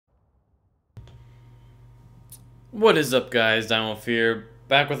What is up, guys? Dynamo here,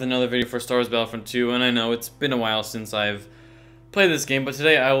 back with another video for Wars Battlefront 2, and I know it's been a while since I've played this game, but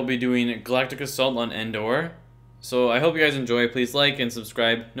today I will be doing Galactic Assault on Endor. So I hope you guys enjoy. Please like and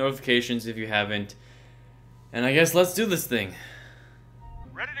subscribe, notifications if you haven't, and I guess let's do this thing.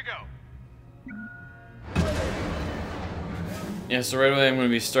 Ready to go. Yeah, so right away I'm going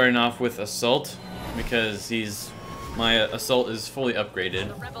to be starting off with Assault, because my Assault is fully upgraded.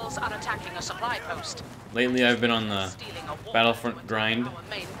 The rebels are attacking a supply post. Lately I've been on the Battlefront grind Our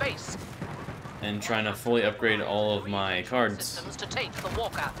main base. and trying to fully upgrade all of my cards. Systems to take the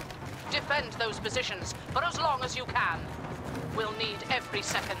walker. Defend those positions for as long as you can. We'll need every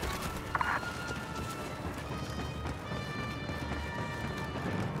second.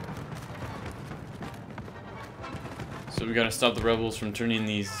 So we gotta stop the rebels from turning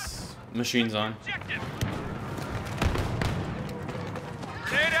these machines on. Objective.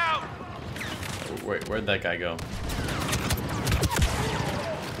 Grenade out. Oh, wait, where'd that guy go?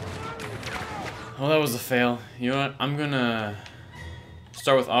 Oh, that was a fail. You know what? I'm gonna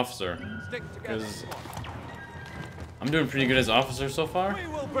start with Officer, because I'm doing pretty good as Officer so far. We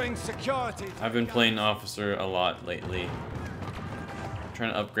will bring security. I've been playing Officer a lot lately.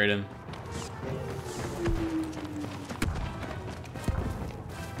 Trying to upgrade him.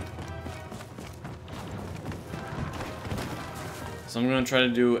 So I'm gonna try to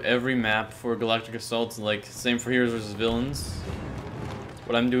do every map for Galactic Assault, like same for Heroes vs. Villains.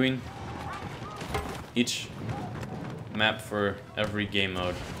 What I'm doing, each map for every game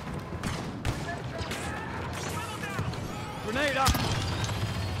mode. Grenade up.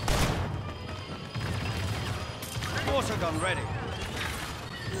 Water gun ready.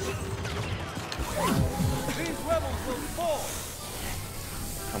 These rebels will fall.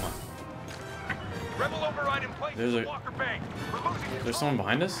 Come on. Rebel override in place. There's a- Walker Bay. We're losing it. There's someone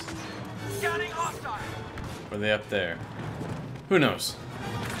behind us? Scanning hostile. Or are they up there? Who knows?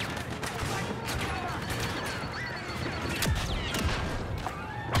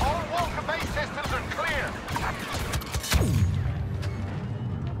 All Walker Bay systems are clear.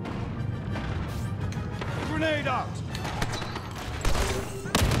 Grenade out.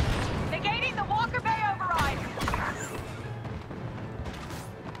 Negating the Walker Bay override.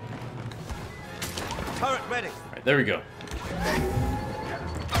 Turret ready. Alright, there we go.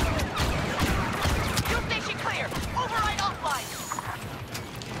 Fuel station clear. Override offline.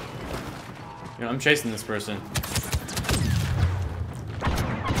 You know, I'm chasing this person.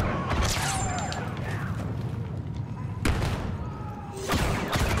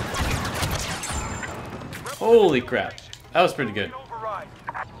 Holy crap. That was pretty good. Override.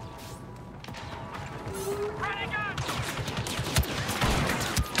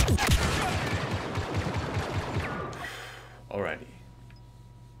 Alrighty.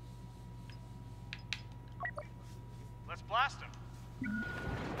 Let's blast him.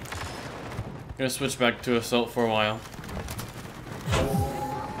 Gonna switch back to Assault for a while.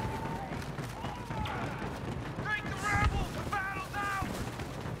 Break the rebels. The battle's out.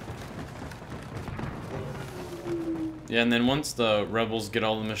 Yeah, and then once the rebels get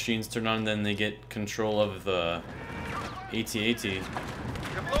all the machines turned on, then they get control of the AT-AT, You've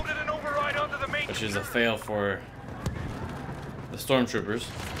loaded an override onto the main. which is a fail for the stormtroopers.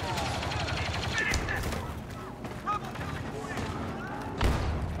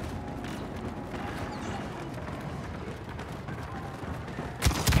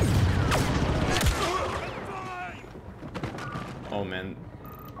 Oh man,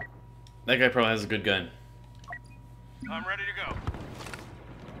 that guy probably has a good gun. I'm ready to go.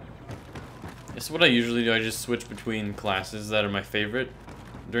 It's what I usually do. I just switch between classes that are my favorite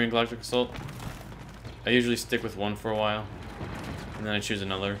during Galactic Assault. I usually stick with one for a while, and then I choose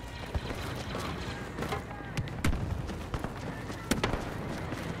another.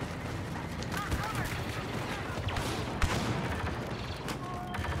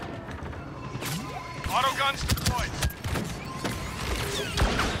 Auto guns deployed.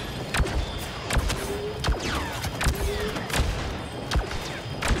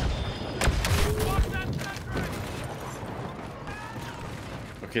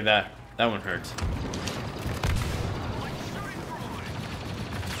 Okay, that one hurt.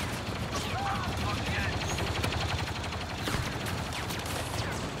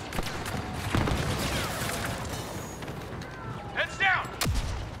 Heads down.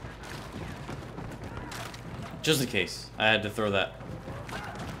 Just in case, I had to throw that.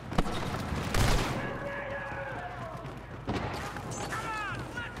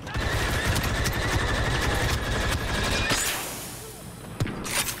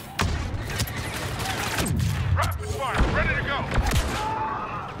 Rapid fire. Ready to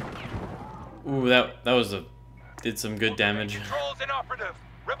go. Ooh, that was a did some good damage. Controls inoperative.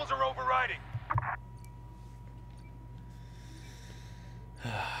 Rebels are overriding.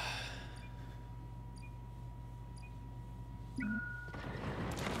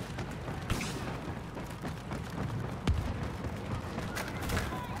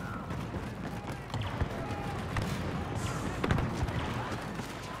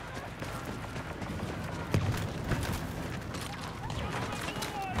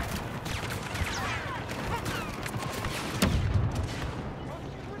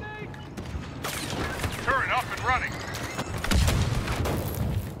 Turret up and running.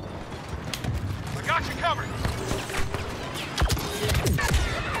 I got you covered.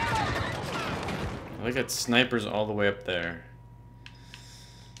 I got snipers all the way up there.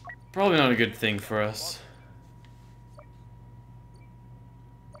 Probably not a good thing for us.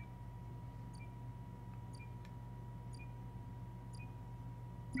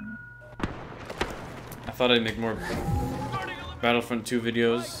 I thought I'd make more Battlefront 2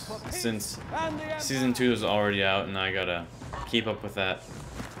 videos since Season 2 is already out and I gotta keep up with that.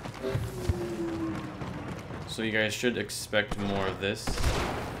 So you guys should expect more of this.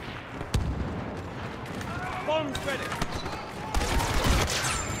 Bombs ready.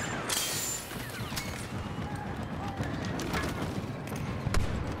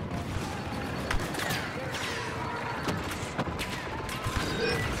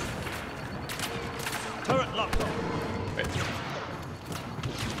 Turret locked on. Wait.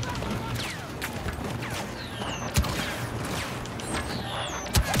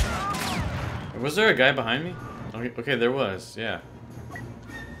 Was there a guy behind me? Okay, there was, yeah.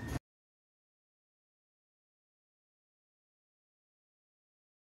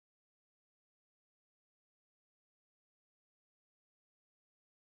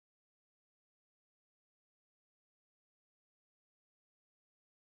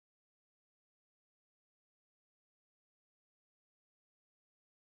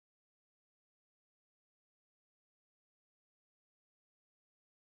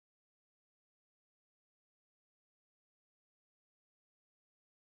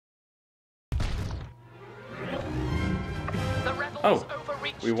 Oh,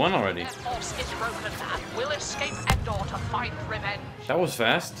 we won already. Their force is broken and will escape Endor to find revenge. That was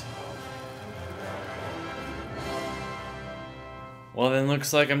fast. Well, then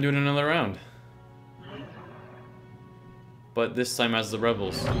looks like I'm doing another round. But this time as the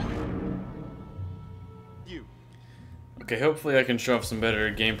rebels. Okay, hopefully I can show off some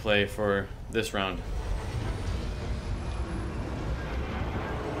better gameplay for this round.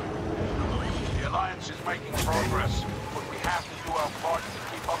 The Alliance is making progress, but we have to do our part to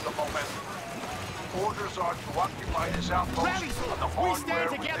keep up the momentum. Orders are to occupy this outpost and the hardware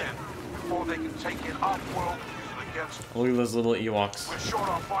within before they can take it off-world and use it against us. Look at those little Ewoks. We're short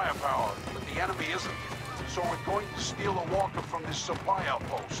on firepower, but the enemy isn't. So we're going to steal a walker from this supply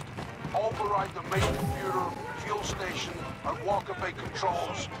outpost. Override the main computer, fuel station, and walker bay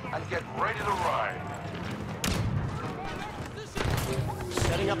controls, and get ready to ride.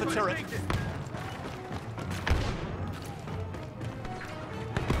 Setting up the turret.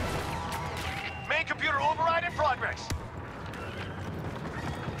 Main computer override in progress.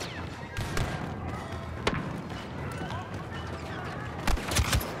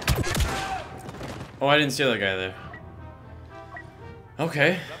 Oh, I didn't see that guy there.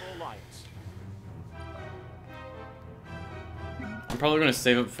 Okay. I'm probably gonna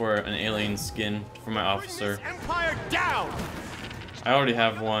save it for an alien skin for my officer. Empire down! I already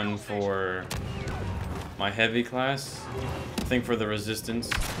have one for my heavy class. I think for the resistance.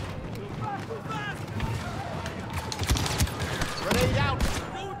 Grenade out!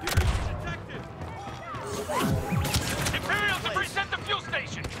 Imperials have reset the fuel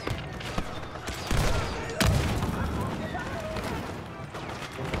station.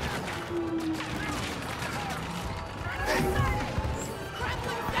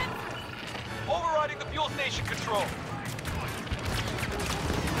 Overriding the fuel station control.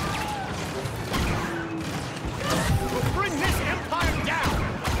 We'll bring this empire down!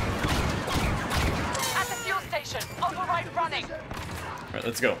 At the fuel station, override running. Alright,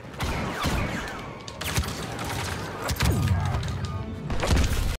 let's go.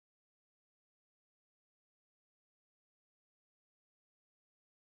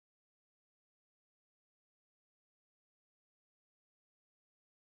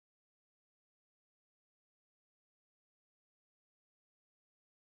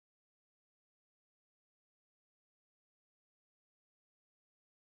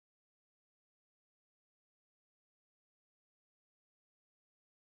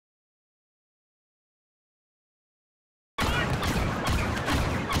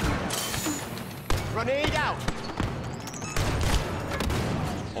 Grenade out!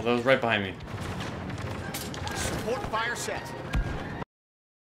 Oh, that was right behind me. Support fire set.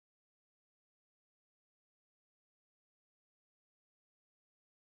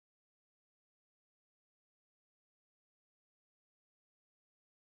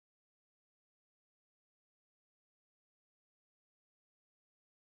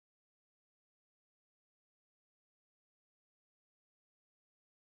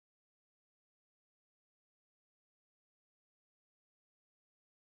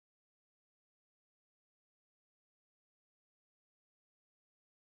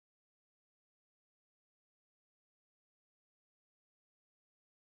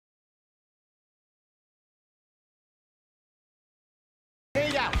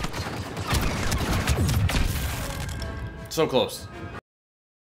 Grenade out. So close.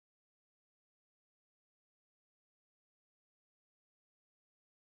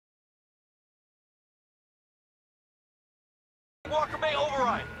 Walker Bay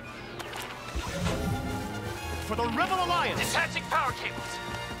override. For the Rebel Alliance. Detaching power cables.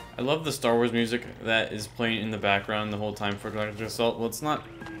 I love the Star Wars music that is playing in the background the whole time for Galactic Assault. Well, it's not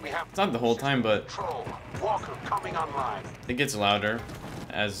the whole time, but Control. Walker coming online. it gets louder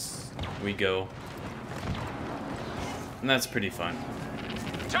as we go. And that's pretty fun.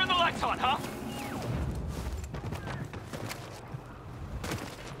 Turn the lights on, huh?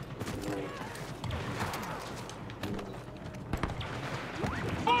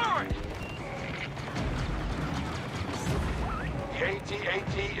 Forward! The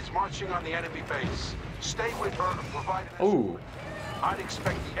AT-AT is marching on the enemy base. Stay with her and provide an Oh, I'd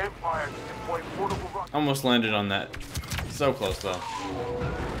expect the Empire to deploy portable rockets. almost landed on that. So close, though.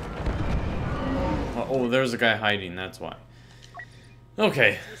 Oh, there's a guy hiding, that's why.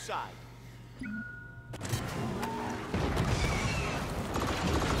 Okay. Your side.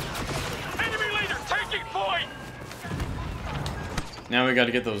 Enemy leader taking point! Now we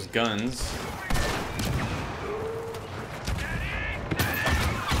gotta get those guns.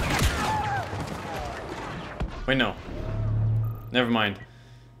 Wait, no. Never mind.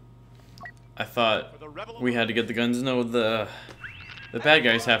 I thought we had to get the guns. No, the bad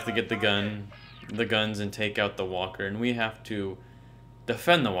guys have to get the guns and take out the walker, and we have to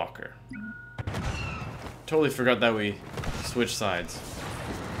defend the walker. Totally forgot that we switched sides.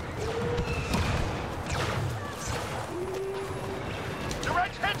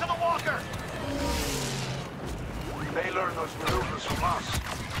 Direct hit to the walker! They learn those maneuvers from us.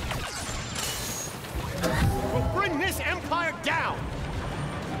 We'll bring this Empire down.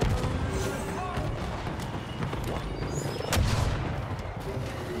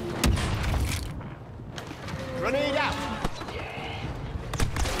 Grenade out.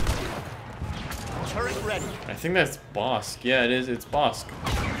 Turret ready. I think that's Bosk. Yeah, it is. It's Bosk.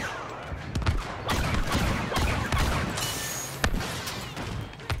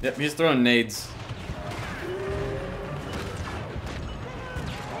 Yep, he's throwing nades.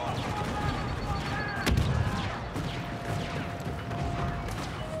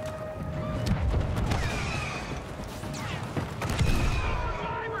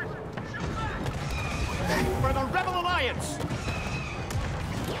 For the Rebel Alliance.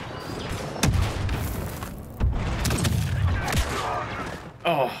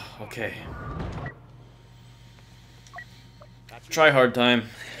 Oh, okay. Try hard time.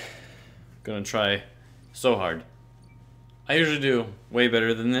 Gonna try so hard. I usually do way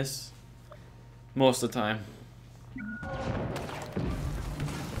better than this. Most of the time.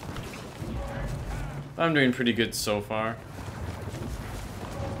 I'm doing pretty good so far.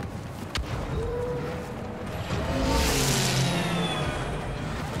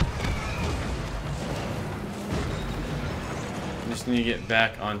 Just need to get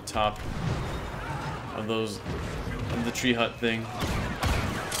back on top of the tree hut thing.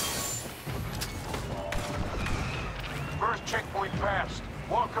 First checkpoint passed.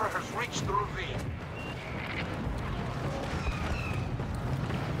 Walker has reached the ravine.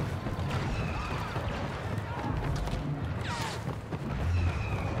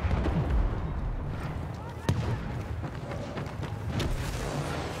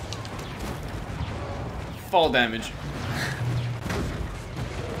 Fall damage.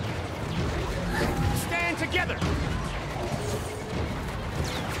 Stand together.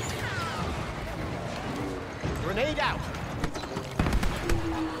 Grenade out.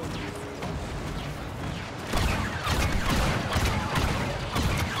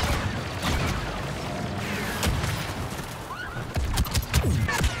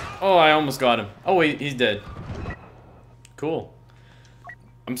 Oh, I almost got him. Oh wait, he's dead. Cool.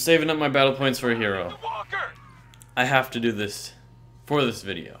 I'm saving up my battle points for a hero. Walker! I have to do this for this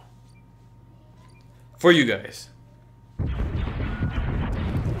video. For you guys.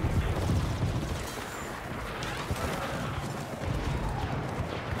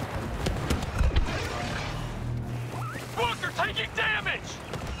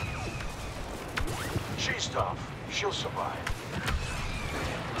 tough. She'll survive.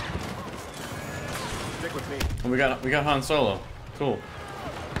 Stick with me. And we got Han Solo. Cool.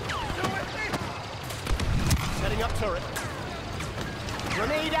 Setting up turret.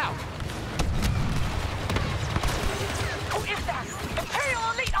 Grenade out. Who is that?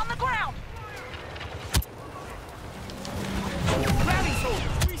 Imperial elite on the ground! Rally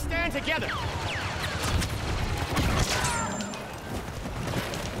soldiers, we stand together.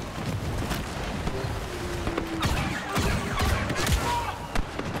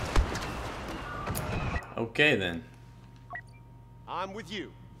 Okay then. I'm with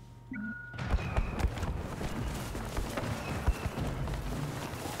you.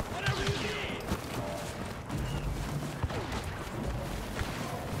 Whatever you need.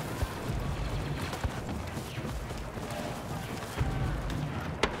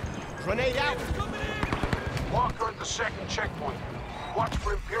 Grenade out. Walker at the second checkpoint. Watch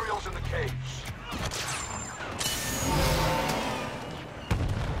for Imperials in the caves.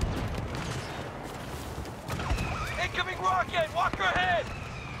 Incoming rocket. Walker ahead.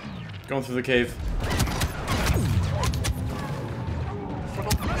 Going through the cave.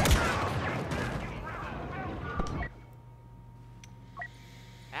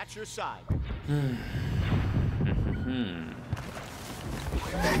 At your side.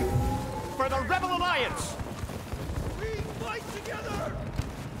 For the Rebel Alliance. We fight together.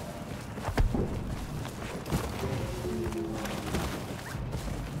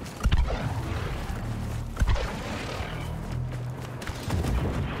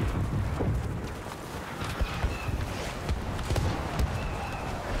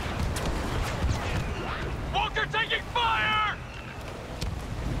 Walker taking fire!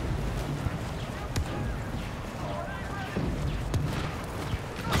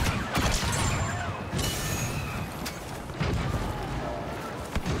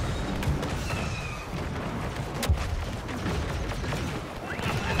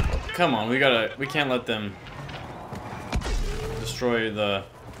 Come on, we can't let them destroy the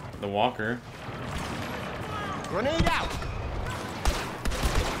walker. Grenade out.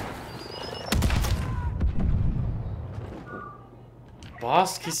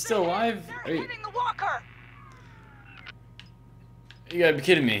 Boss, he's still alive? They're hitting the walker! You gotta be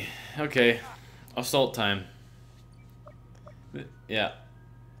kidding me. Okay. Assault time. Yeah.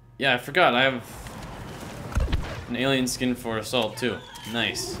 Yeah, I forgot. I have an alien skin for assault too.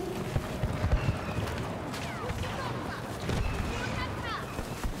 Nice.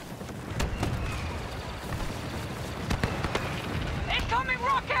 Incoming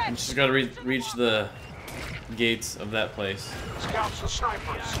rocket! Just gotta reach the gates of that place. Scouts and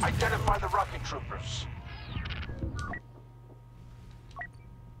snipers, identify the rocket troopers.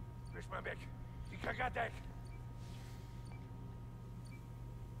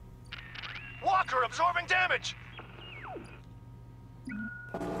 Walker absorbing damage!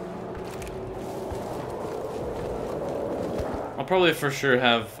 I'll probably for sure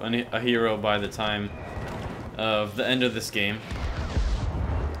have a hero by the time of the end of this game.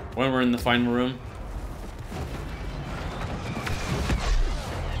 When we're in the final room.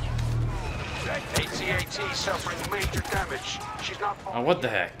 AT-AT suffering major damage. She's not Oh, what the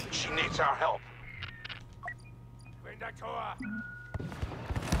heck? She needs our help.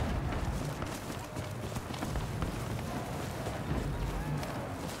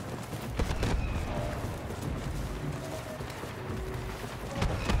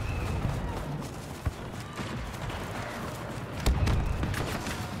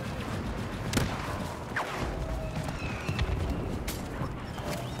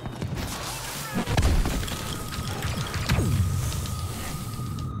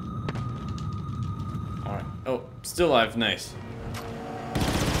 Alright. Oh, still alive. Nice.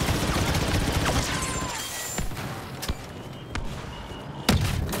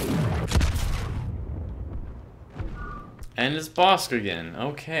 And it's Bosk again.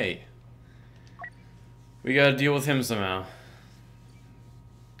 Okay. We gotta deal with him somehow.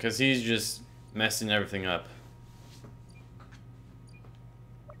 Because he's just messing everything up.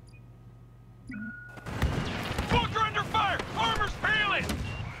 Walker under fire! Armor's peeling!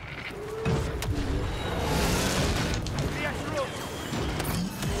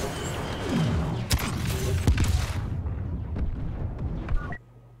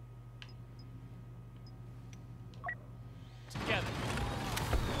 Together.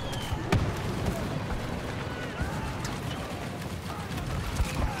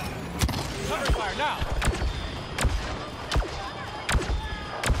 Cover fire now.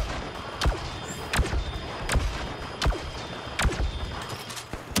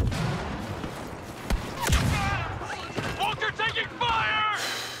 Walker taking fire!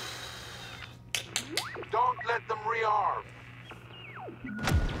 Dog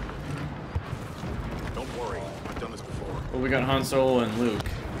we got Han Solo and Luke.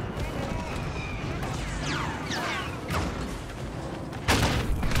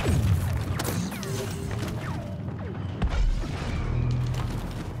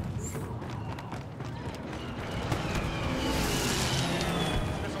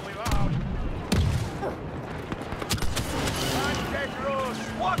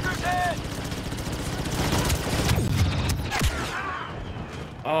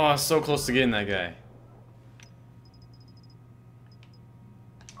 Oh, so close to getting that guy.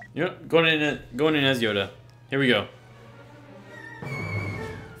 You know, going in as Yoda. Here we go.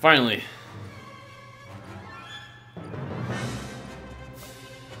 Finally.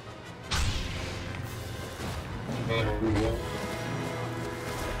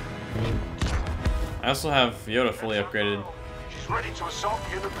 I also have Yoda fully upgraded. She's ready to assault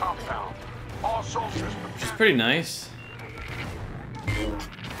the inner compound. All soldiers prepare. Which is pretty nice.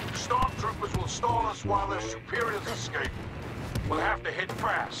 Stormtroopers will stall us while their superiors escape. We'll have to hit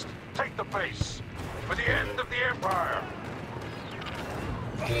fast. Take the base. For the end of the Empire.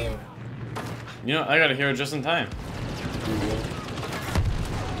 You know, I got a hero just in time.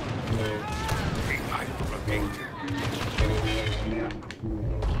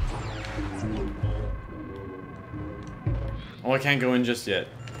 Oh, I can't go in just yet.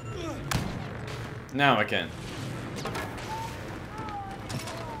 Now I can.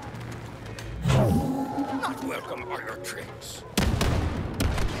 Not welcome are your tricks.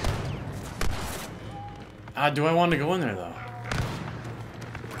 Do I want to go in there though?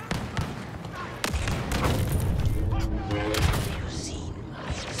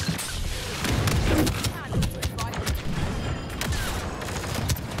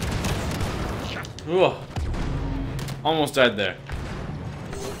 Ooh. Almost died there.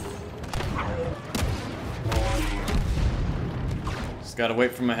 Just gotta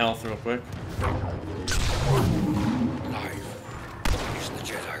wait for my health real quick. Life is the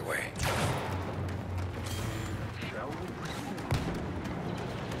Jedi way.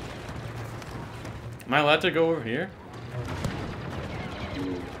 Am I allowed to go over here?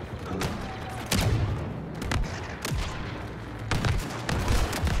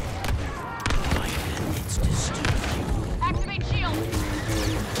 Activate shield.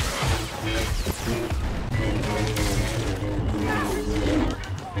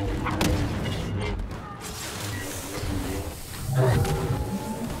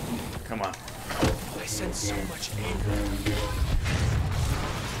 Come on. I sense so much anger.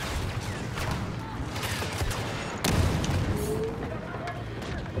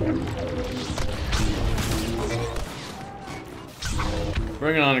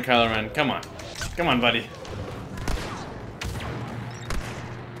 Bring it on, Kylo Ren. Come on. Come on, buddy.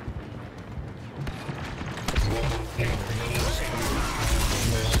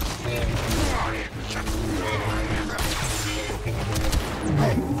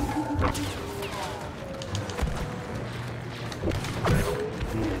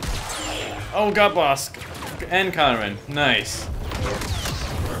 Oh, got boss. And Kylo Ren. Nice.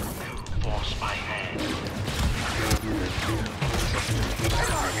 Force my hand.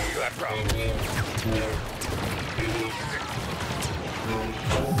 You have problems.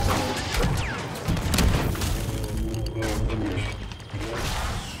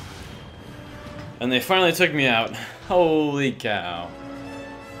 And they finally took me out. Holy cow.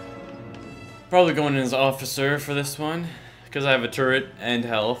 Probably going in as officer for this one, because I have a turret and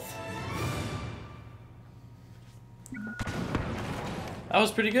health. That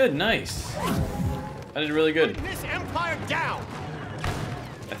was pretty good, nice. I did really good. Bring this empire down.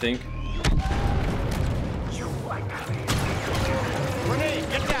 I think. Grenade,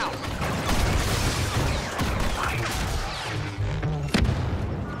 get down.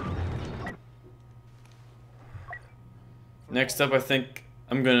 Next up, I think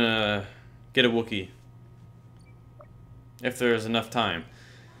I'm gonna get a Wookiee. If there's enough time,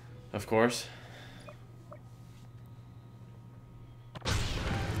 of course.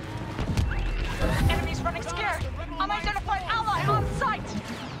 Enemies running scared. Unidentified ally on sight.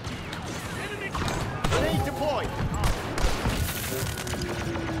 Grenade deployed.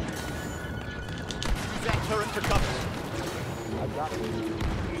 Use that turret for cover. I got it.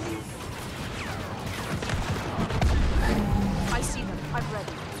 I see them. I'm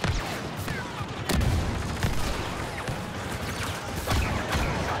ready.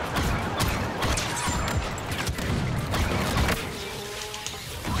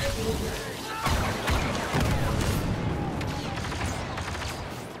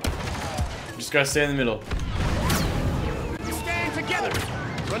 Just gotta stay in the middle. Stand together.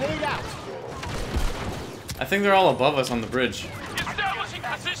 Grenade out. I think they're all above us on the bridge. Establishing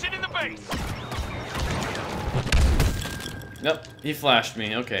position in the base. Nope, he flashed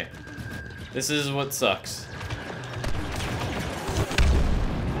me. Okay. This is what sucks.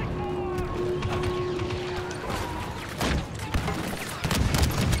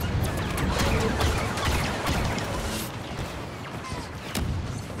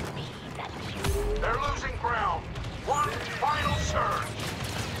 They're losing ground. One final surge.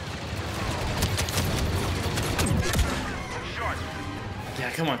 Short. Yeah,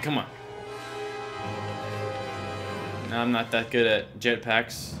 come on, come on. No, I'm not that good at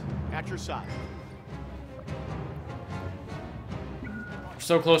jetpacks. At your side.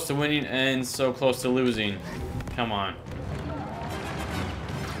 So close to winning and so close to losing. Come on.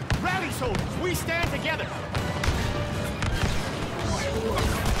 Rally soldiers, we stand together.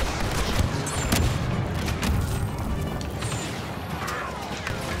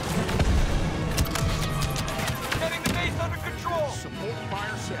 Getting the base under control. Support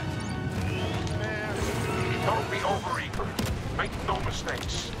fire set. Man. Don't be overeager. Make no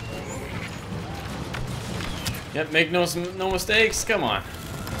mistakes. Yep, make no mistakes. Come on.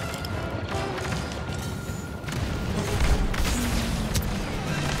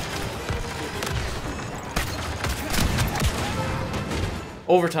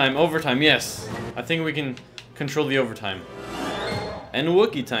 Overtime, overtime, yes. I think we can control the overtime. And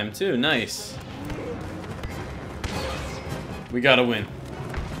Wookiee time too, nice. We gotta win.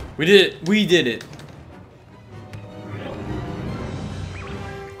 We did it, we did it.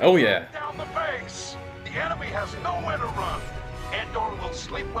 Oh yeah. Down the base. The enemy has nowhere to run. Endor will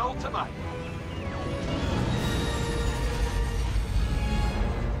sleep well tonight.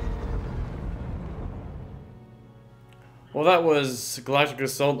 Well, that was Galactic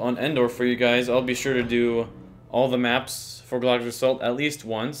Assault on Endor for you guys. I'll be sure to do all the maps for Galactic Assault at least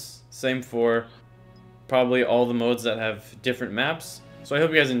once. Same for probably all the modes that have different maps. So I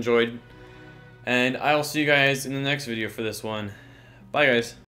hope you guys enjoyed. And I'll see you guys in the next video for this one. Bye, guys.